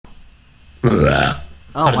Oh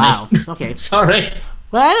wow. Okay. Sorry.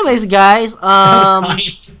 Well, anyways, guys, I was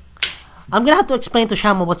tired. I'm gonna have to explain to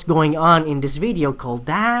Shanmul what's going on in this video called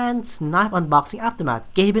Dan's Knife Unboxing Aftermath.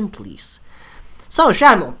 Gaben, please. So,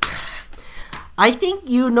 Shanmul, I think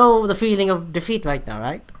you know the feeling of defeat right now,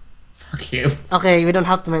 right? Fuck you. Okay, we don't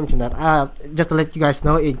have to mention that. Just to let you guys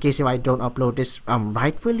know, in case if I don't upload this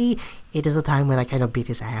rightfully, it is a time when I kind of beat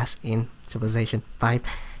his ass in Civilization 5.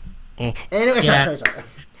 Anyway, sorry.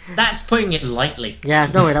 That's putting it lightly. Yeah,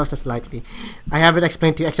 no way, that was just lightly. I haven't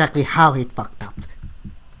explained to you exactly how he fucked up.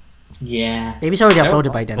 Yeah. Maybe it's already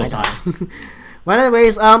uploaded by then. I don't know. Well,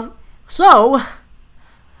 anyways, so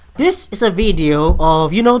this is a video of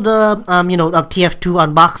the TF2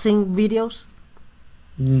 unboxing videos.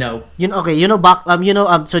 No. So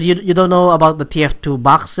you don't know about the TF2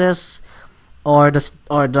 boxes or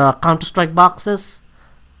the Counter-Strike boxes?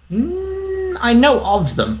 I know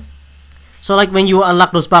of them. So like when you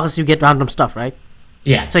unlock those boxes, you get random stuff, right?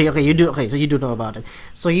 Yeah. So you do know about it.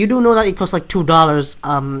 So you do know that it costs like $2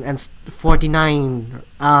 and 49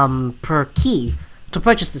 per key to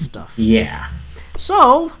purchase this stuff. Yeah.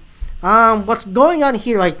 So what's going on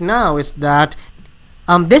here right now is that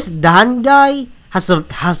this Dan guy has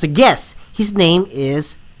a guest. His name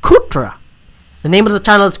is Kootra. The name of the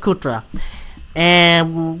channel is Kootra,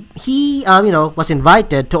 and he was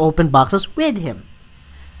invited to open boxes with him.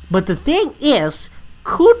 But the thing is,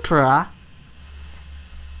 Kootra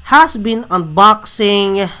has been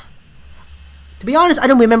unboxing. To be honest, I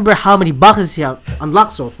don't remember how many boxes he has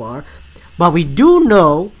unlocked so far. What we do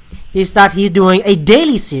know is that he's doing a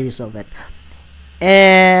daily series of it.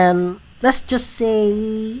 And let's just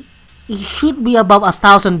say he should be above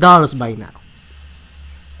 $1,000 by now.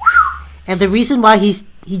 And the reason why he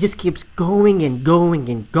just keeps going and going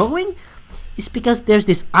and going is because there's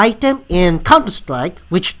this item in Counter-Strike,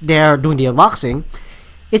 which they're doing the unboxing.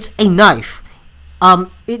 It's a knife.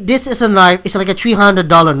 This is a knife. It's like a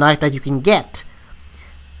 $300 knife that you can get.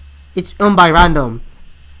 It's owned by random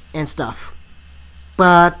and stuff.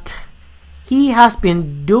 But he has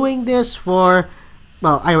been doing this for,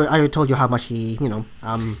 well, I already told you how much he, paid.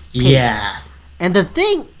 Yeah. And the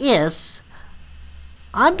thing is,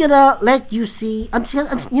 I'm gonna let you see.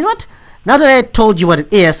 You know what? Now that I told you what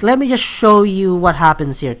it is, let me just show you what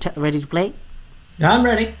happens here. Ready to play? I'm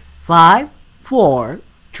ready. 5, 4,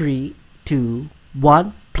 3, 2,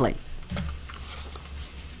 1, play.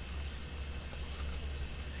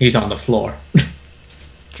 He's on the floor.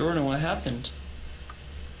 Jordan, what happened?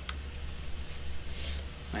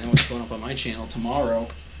 I know what's going up on my channel tomorrow.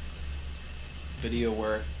 Video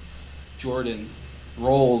where Jordan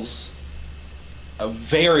rolls a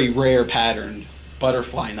very rare patterned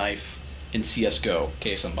butterfly knife in CS:GO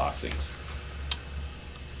case unboxings.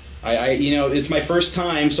 It's my first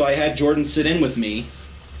time, so I had Jordan sit in with me.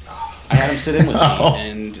 I had him sit in with me,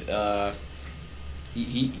 and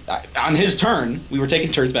he on his turn, we were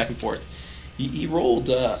taking turns back and forth. He rolled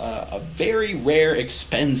a very rare,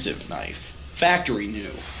 expensive knife, factory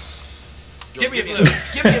new. Give me a blue.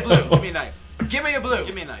 Give me a blue. Give me a knife. Give me a blue.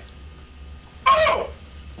 Give me a knife. Oh!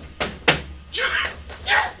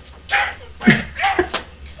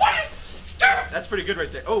 That's pretty good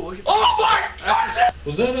right there. Oh, look at that. Oh my God!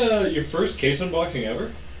 Was that your first case unboxing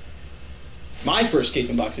ever? My first case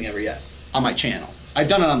unboxing ever, yes. On my channel. I've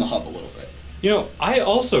done it on the hub a little bit. You know, I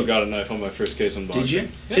also got a knife on my first case unboxing. Did you?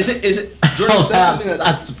 Yeah. Is it Jordan, is that something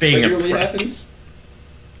that's being regularly happens?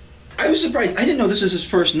 I was surprised. I didn't know this is his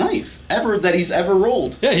first knife ever that he's ever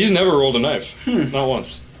rolled. Yeah, he's never rolled a knife. Not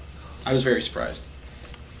once. I was very surprised.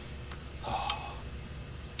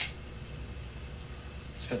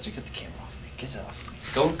 Spencer, get the camera off me. Get it off me.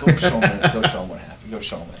 Go show him. Go show him what happened. Go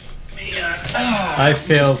show him it. I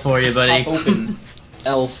feel for you, buddy. Pop open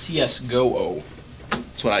LCSGO.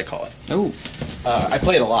 That's what I call it. Oh, I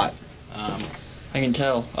play it a lot. I can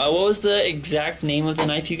tell. What was the exact name of the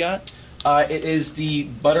knife you got? It is the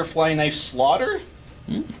butterfly knife slaughter.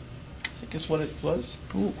 I think is what it was.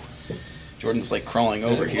 Ooh. Jordan's like crawling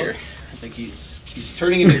over here. I think he's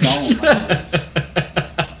turning into Gollum.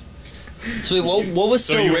 So wait, what was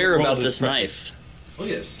So so you rare rolled about this this knife? Look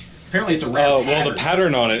at this. Apparently it's a rare Well, pattern. the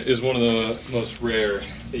pattern on it is one of the most rare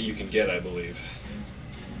that you can get, I believe.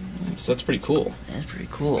 That's pretty cool. That's pretty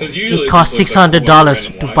cool. Because usually It costs just looks like $600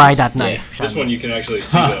 random to lines. buy that knife. This one you can actually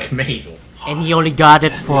see Fuck the me. bezel. And he only got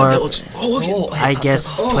it for, look at I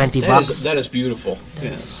guess, 20 bucks. that is beautiful.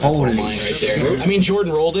 That's all Holy mine right there. I mean,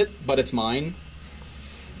 Jordan rolled it, but it's mine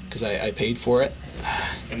because I paid for it.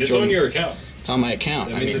 And it's Jordan. on your account. It's on my account.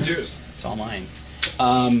 That means it's yours. It's all mine.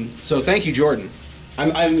 So thank you, Jordan.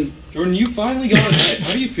 I'm Jordan, you finally got a knife.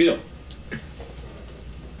 How do you feel?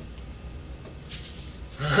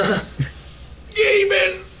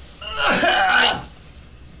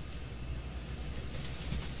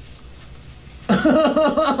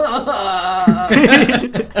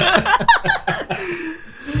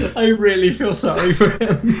 really feel sorry for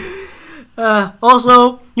him.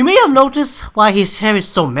 Also, you may have noticed why his hair is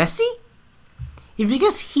so messy. It's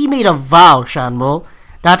because he made a vow, Shanmul,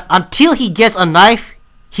 that until he gets a knife,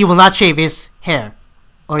 he will not shave his hair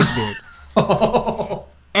or his beard.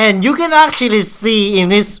 And you can actually see in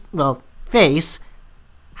his face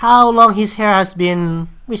how long his hair has been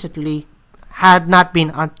recently had not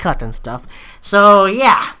been uncut and stuff. So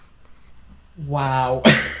yeah. Wow.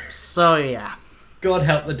 So yeah. God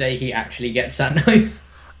help the day he actually gets that knife.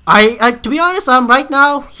 I to be honest, right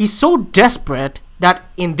now he's so desperate that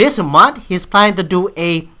in this month he's planning to do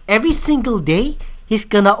every single day he's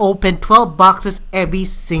gonna open 12 boxes every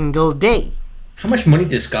single day. How much money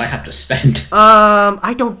does this guy have to spend?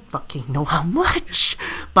 I don't fucking know how much,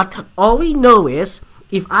 but all we know is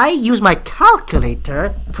if I use my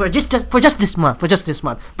calculator for just this month, but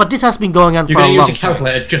this has been going on You're for a gonna long use a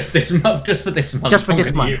calculator just this month, just for this month. Just for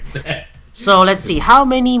this month. So let's see, how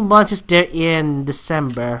many months is there in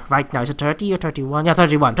December right now? Is it 30 or 31? Yeah,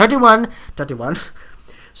 31. 31.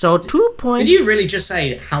 So 2 Did you really just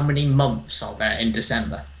say how many months are there in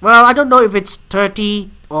December? Well, I don't know if it's 30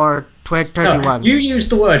 or 31. No, you used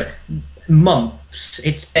the word months.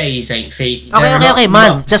 It's days, 8 feet. Okay,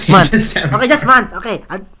 month. Just month. December. Okay, just month. Okay.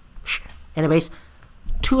 Anyways,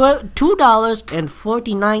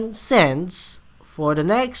 $2.49 for the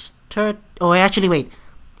next Oh, actually, wait.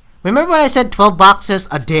 Remember when I said 12 boxes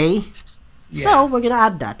a day? Yeah. So we're gonna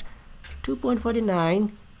add that.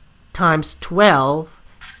 2.49 times 12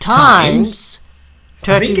 times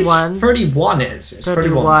 31. I think it's 31 is. It's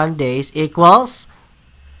 31 days equals.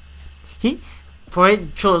 In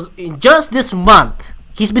just this month,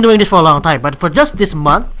 he's been doing this for a long time, but for just this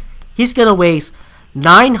month, he's gonna waste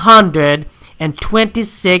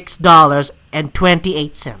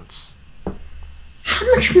 $926.28. How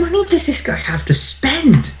much money does this guy have to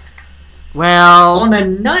spend? Well, On a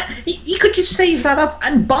night? He could just save that up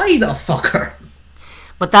and buy the fucker.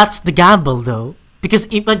 but that's the gamble, though. Because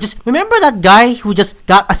if just remember that guy who just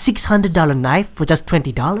got a $600 knife for just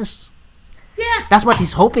 $20. Yeah. That's what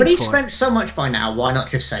he's hoping But he for. spent so much by now, why not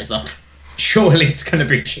just save up? Surely it's gonna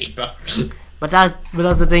be cheaper. But that's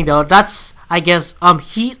the thing, though. That's, I guess,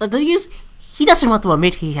 the thing is, he doesn't want to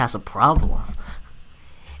admit he has a problem,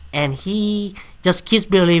 and he just keeps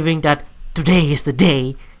believing that today is the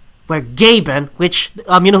day where Gaben, which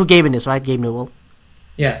you know who Gaben is, right? Gabe Newell.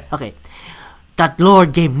 Yeah. Okay, that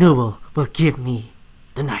Lord Gabe Newell will give me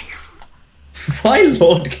the knife Why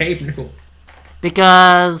Lord Gabe Newell?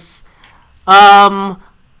 because I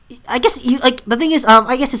guess the thing is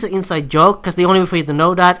I guess it's an inside joke because the only way for you to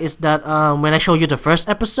know that is that when I show you the first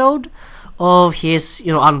episode of his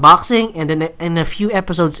unboxing, and then in a few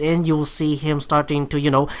episodes in you will see him starting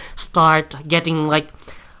to start getting like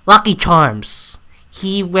Lucky Charms.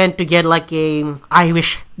 He went to get like a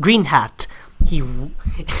Irish green hat.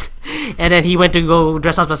 And then he went to go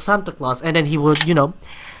dress up as Santa Claus, and then he would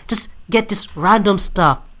just get this random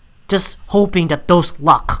stuff, just hoping that those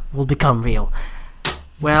luck will become real.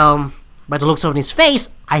 Well, by the looks of his face,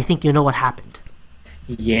 I think you know what happened.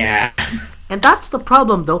 Yeah. And that's the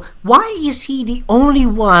problem, though. Why is he the only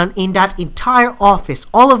one in that entire office?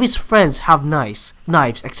 All of his friends have knives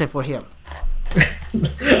except for him.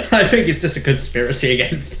 I think it's just a conspiracy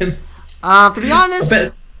against him. To be honest,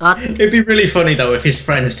 But it'd be really funny though if his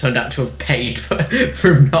friends turned out to have paid for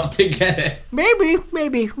him not to get it. maybe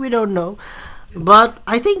we don't know. But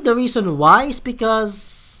I think the reason why is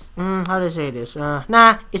because how do I say this?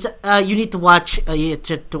 It's you need to watch it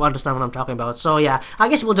to understand what I'm talking about. So yeah, I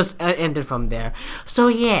guess we'll just end it from there. So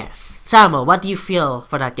yes, Samuel, what do you feel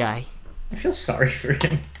for that guy? I feel sorry for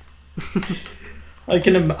him. I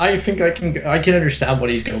think I can understand what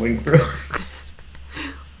he's going through.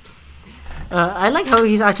 I like how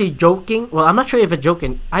he's actually joking. Well, I'm not sure if it's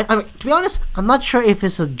joking. I mean, to be honest, I'm not sure if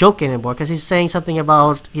it's a joke anymore because he's saying something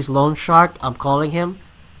about his loan shark. I'm calling him.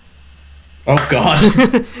 Oh God.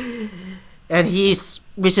 And he's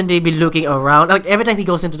recently been looking around. Like every time he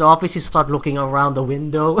goes into the office, he starts looking around the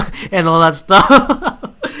window and all that stuff.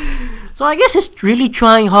 So I guess he's really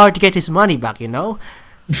trying hard to get his money back. It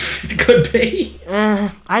could be.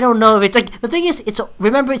 I don't know if it's like the thing is.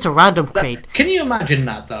 Remember, it's a random crate. Can you imagine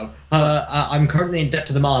that though? I'm currently in debt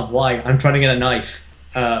to the mob. Why? I'm trying to get a knife.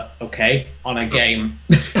 Okay, on a game.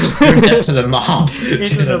 You're in debt to the mob.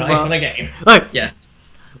 To the knife on a game. Like, Yes.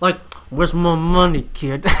 like, where's my money,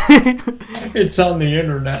 kid? It's on the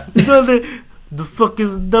internet. So the fuck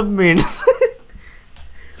is that mean?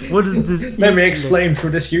 What is this? Let me explain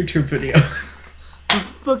through this YouTube video. The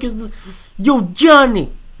fuck is this? Yo,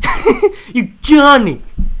 Johnny! You Johnny!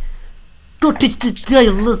 Go teach this guy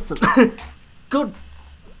a lesson. Go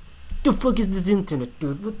The fuck is this internet,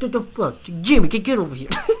 dude? What the fuck? Jimmy, get over here.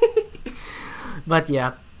 But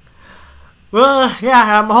yeah. Well,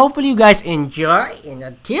 yeah, hopefully you guys enjoy. And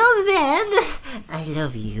until then, I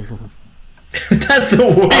love you. That's the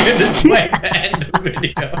weirdest way to end the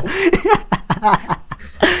video.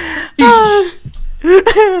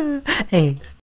 Hey.